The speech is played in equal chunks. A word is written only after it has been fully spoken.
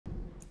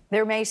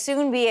There may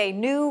soon be a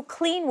new,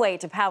 clean way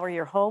to power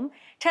your home.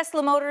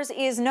 Tesla Motors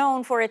is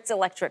known for its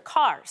electric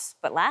cars.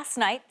 But last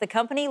night, the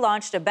company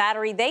launched a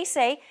battery they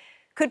say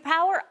could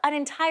power an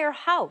entire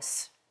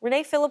house.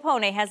 Renee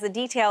Filippone has the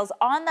details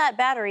on that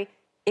battery.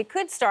 It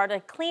could start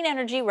a clean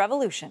energy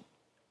revolution.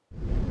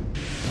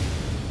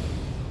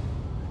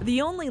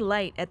 The only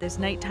light at this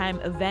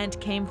nighttime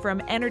event came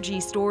from energy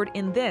stored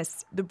in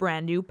this, the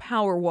brand new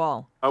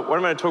Powerwall. What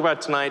I'm going to talk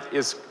about tonight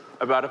is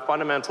about a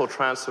fundamental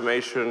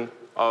transformation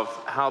of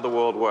how the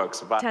world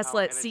works.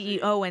 Tesla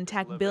CEO and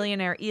tech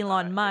billionaire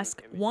Elon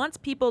Musk wants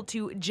people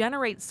to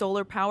generate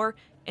solar power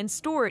and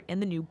store it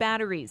in the new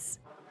batteries.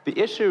 The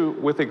issue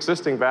with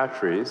existing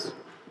batteries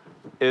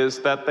is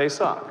that they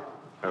suck.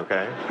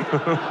 Okay.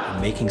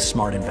 Making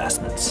smart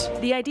investments.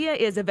 The idea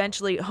is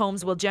eventually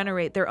homes will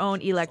generate their own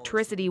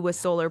electricity with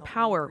solar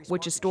power,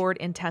 which is stored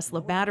in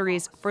Tesla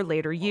batteries for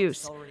later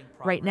use.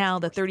 Right now,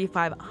 the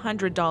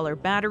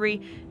 $3,500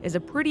 battery is a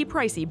pretty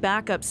pricey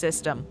backup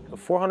system.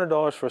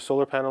 $400 for a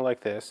solar panel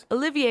like this.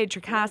 Olivier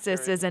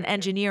Tricassis is an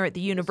engineer at the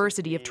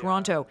University of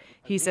Toronto.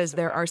 He says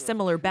there are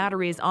similar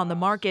batteries on the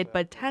market,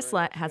 but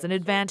Tesla has an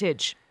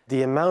advantage.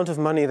 The amount of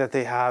money that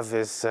they have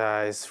is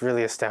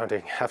really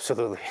astounding,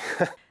 absolutely.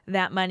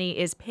 That money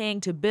is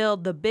paying to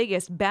build the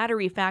biggest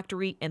battery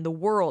factory in the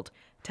world.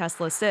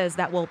 Tesla says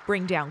that will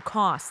bring down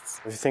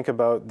costs. If you think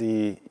about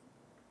the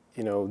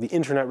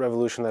internet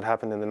revolution that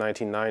happened in the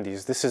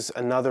 1990s, this is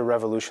another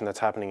revolution that's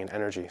happening in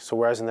energy. So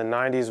whereas in the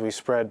 90s we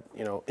spread,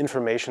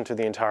 information to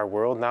the entire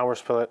world, now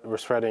we're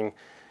spreading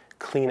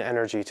clean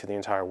energy to the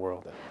entire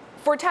world.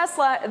 For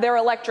Tesla, their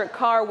electric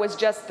car was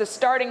just the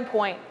starting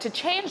point to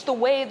change the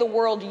way the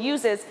world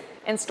uses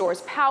and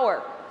stores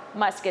power.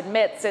 Musk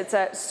admits it's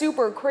a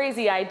super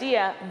crazy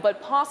idea,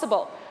 but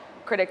possible.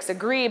 Critics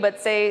agree,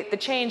 but say the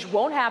change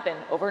won't happen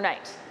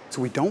overnight.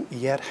 So we don't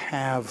yet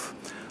have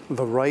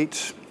the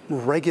right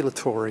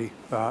regulatory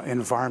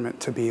environment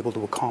to be able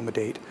to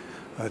accommodate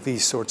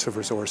these sorts of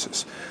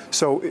resources.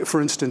 So,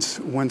 for instance,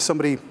 when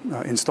somebody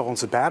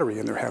installs a battery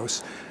in their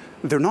house,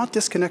 they're not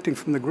disconnecting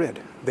from the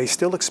grid. They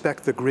still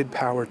expect the grid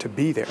power to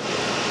be there.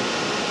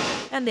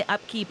 And the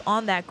upkeep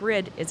on that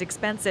grid is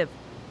expensive.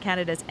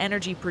 Canada's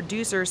energy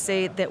producers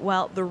say that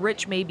while the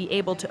rich may be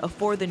able to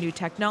afford the new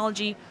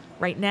technology,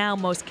 right now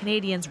most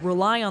Canadians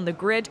rely on the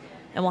grid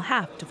and will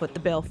have to foot the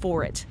bill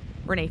for it.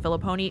 Renee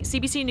Filippone,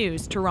 CBC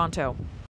News, Toronto.